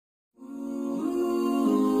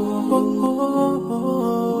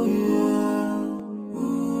Oh, yeah.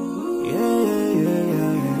 Yeah.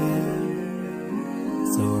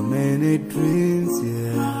 So many dreams,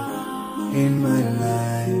 yeah, in my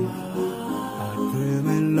life. I dream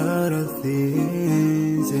a lot of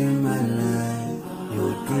things in my life.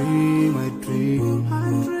 You dream, I dream.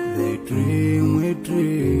 They dream, we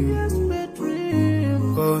dream.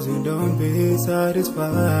 Cause you don't be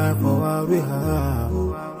satisfied for what we have.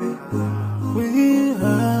 We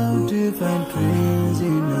have different dreams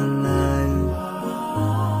in our life.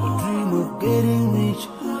 We dream of getting rich,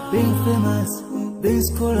 being famous, being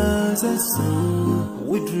scholars and so.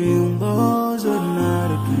 We dream those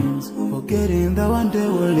ordinary dreams, forgetting that one day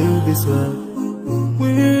we'll leave this world.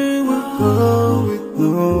 We will go with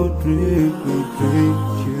no dream,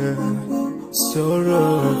 yeah.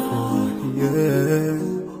 Sorrowful, yeah.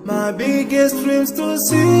 My biggest dreams to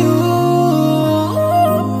see you.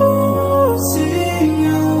 Seeing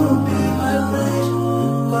you will be my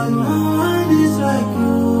pleasure, but no one is like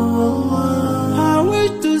you. I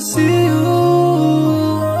wish to see you.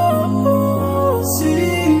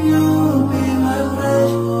 Seeing you will be my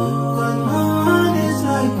pleasure, but no one is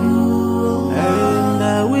like you. And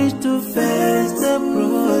I wish to face the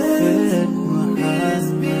prophet Muhammad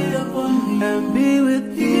and be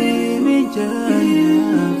with him in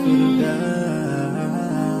Jannah.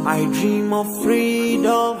 I dream of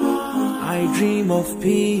freedom, I dream of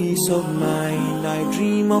peace of mind, I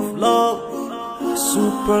dream of love,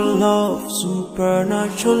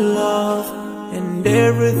 supernatural love, and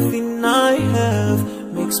everything I have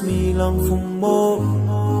makes me long for more.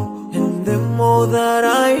 And the more that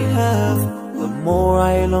I have, the more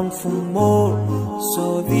I long for more.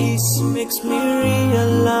 So this makes me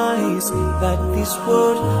realize that this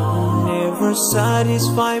world will never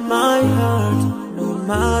satisfy my heart, no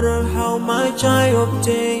matter how much I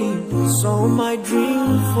obtain. So my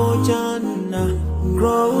dream for Jannah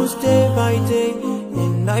grows day by day,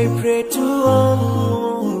 and I pray to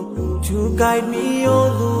Allah to guide me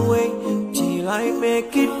all the way till I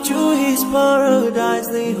make it to His paradise,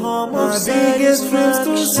 the home of biggest dreams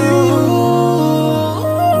to see you.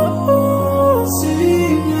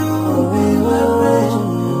 Seeing you will be my pleasure,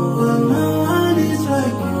 but no one is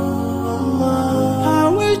like you. I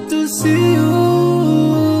wish to see you.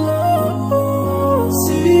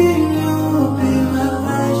 Seeing you will be my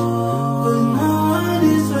pleasure, but no one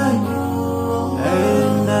is like you.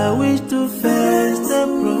 And I wish to face the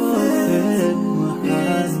prophet Muhammad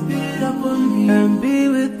and be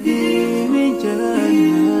with him in Jannah.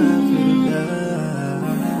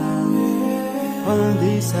 On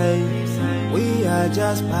this side, we are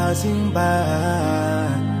just passing by,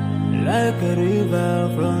 like a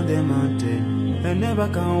river from the mountain, and never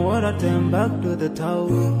can water turn back to the town.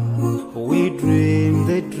 We dream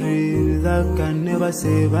the dream that can never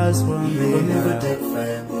save us from the end. Never take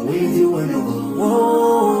fire with you when you go.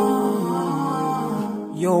 Whoa.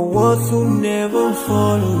 Your words will never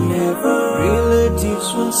follow, never.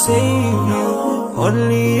 Relatives won't save you,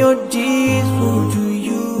 only your deeds will do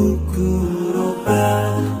you good or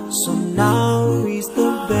bad. So now is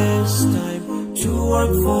the best time to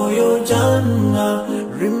work for your Jannah.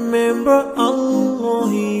 Remember Allah,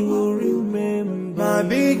 He will remember. My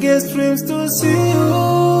biggest dreams to see you.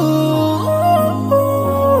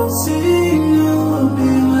 Seeing you will be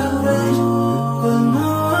my pleasure, but no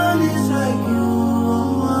one is like you.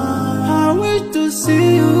 I wish to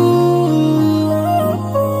see you.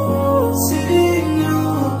 Seeing you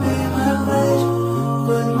will be my pleasure,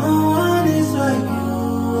 but no one is like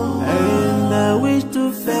you. And I wish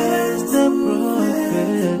to face the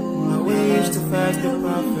prophet. I wish to face the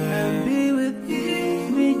prophet and be with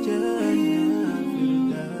him in Jannah.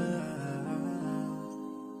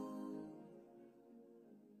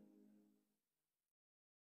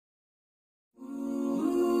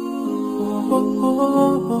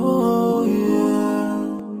 Oh,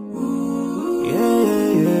 yeah.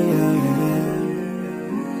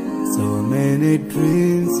 So many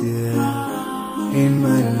dreams, yeah, in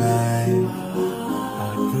my life.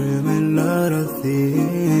 I dream a lot of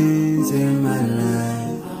things in my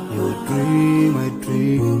life. You dream, I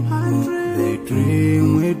dream. They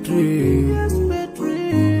dream, we dream.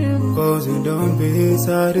 Cause you don't be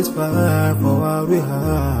satisfied for what we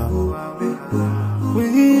have.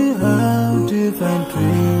 We have different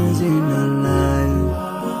dreams in our life.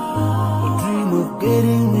 We dream of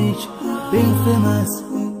getting rich, being famous,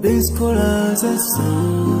 being scholars and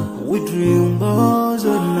so. We dream those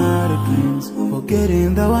ordinary dreams,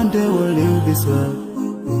 forgetting that one day we'll leave this world.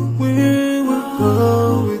 We will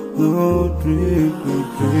go with no dream,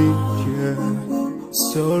 yeah.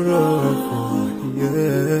 Sorrowful,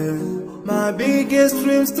 yeah. My biggest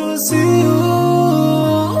dreams to see you,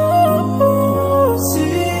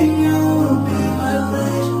 seeing you be my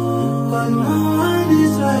wish, 'cause no one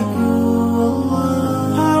is like you.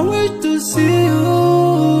 I wish to see you,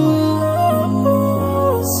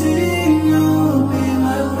 seeing you be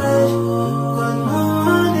my wish, 'cause no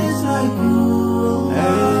one is like you.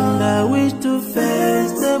 And I wish to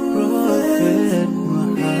face the prophet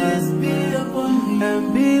Muhammad and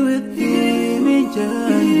be with him in Jannah.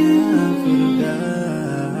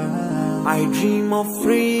 I dream of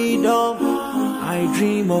freedom, I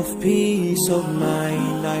dream of peace of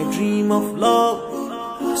mind, I dream of love,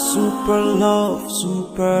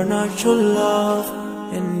 supernatural love,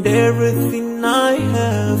 and everything I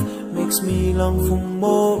have makes me long for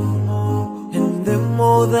more. And the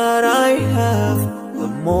more that I have, the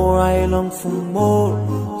more I long for more.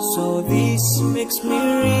 So this makes me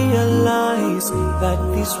realize that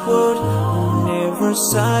this world will never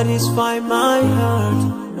satisfy my heart,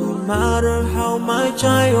 no matter how much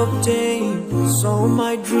I obtain. So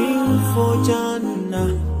my dream for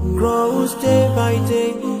Jannah grows day by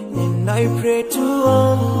day, and I pray to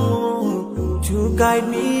Allah to guide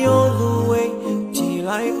me all the way till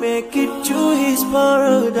I make it to His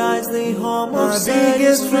paradise, the home of satisfaction. My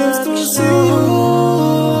biggest dreams to see you,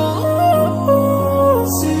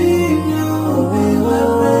 seeing you be my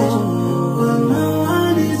wish, but no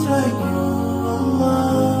one is like you.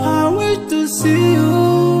 I wish to see you,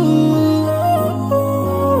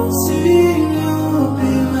 seeing you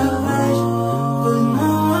be my wish, but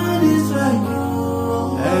no one is like you.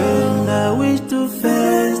 And I wish to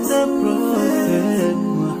face the prophet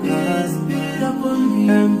Muhammad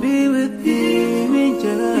and be with him in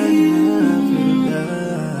Jannah.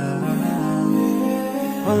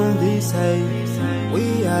 On this side, we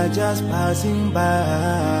are just passing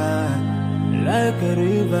by, like a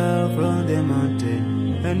river from the mountain,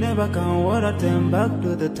 and never can water turn back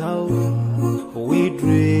to the town. We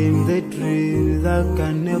dream the dream that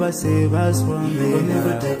can never save us from the end.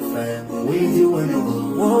 Never take fire with you when you go.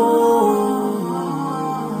 Whoa.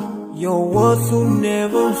 Your words will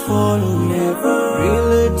never follow, never.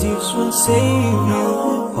 Relatives won't save you,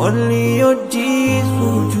 only your deeds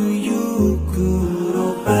will do you good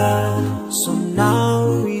or bad. So now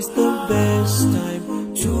is the best time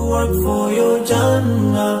to work for your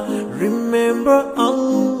Jannah. Remember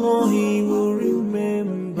Allah, He will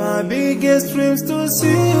remember. My biggest dreams to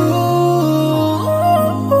see you,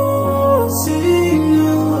 seeing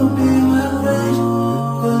you be my wish,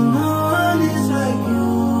 'cause no one is like you.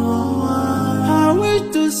 I wish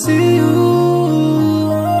to see you,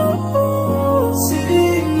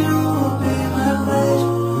 seeing you be my wish,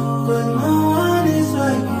 'cause no one is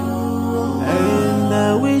like you. And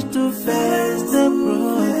I wish to face the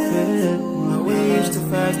prophet, I wish to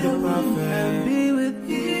face the prophet and be with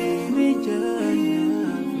him in Jannah.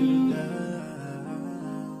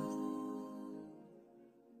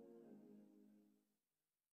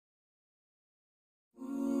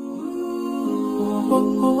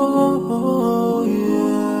 Oh,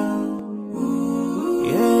 yeah.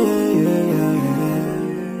 Yeah.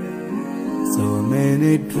 So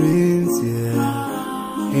many dreams,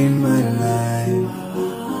 yeah, in my life.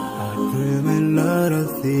 I dream a lot of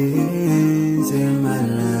things in my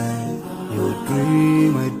life. You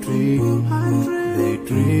dream, I dream, they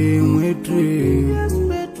dream, we dream.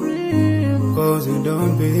 'Cause we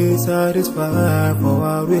don't be satisfied for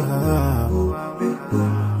what we have.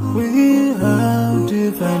 We have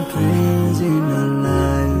different dreams in our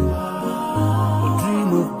life. We dream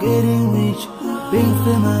of getting rich, being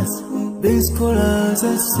famous, being scholars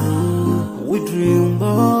and so. We dream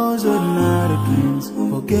those ordinary dreams,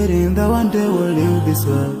 forgetting that one day we'll leave this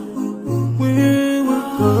world. We will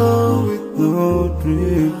go with no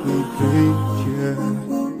dream, we dream, yeah.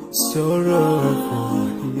 Sorrowful,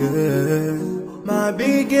 yeah. My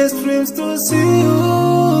biggest dreams to see you,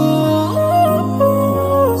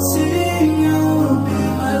 seeing you be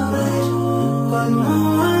my wish, 'cause no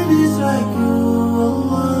one is like you.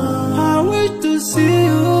 I wish to see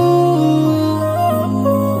you,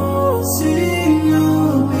 seeing you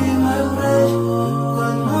be my wish,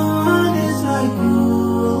 'cause no one is like you.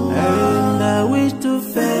 And I wish to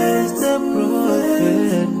face the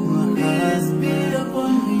prophet Muhammad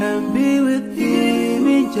and be with him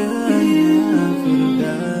in Jannah.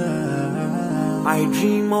 I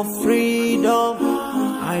dream of freedom,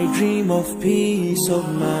 I dream of peace of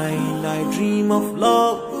mind, I dream of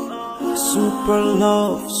love,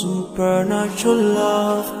 supernatural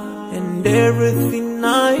love, and everything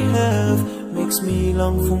I have makes me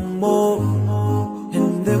long for more.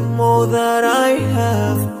 And the more that I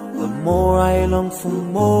have, the more I long for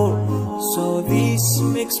more. So this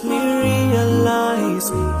makes me realize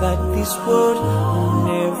that this world will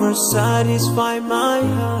never satisfy my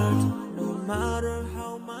heart.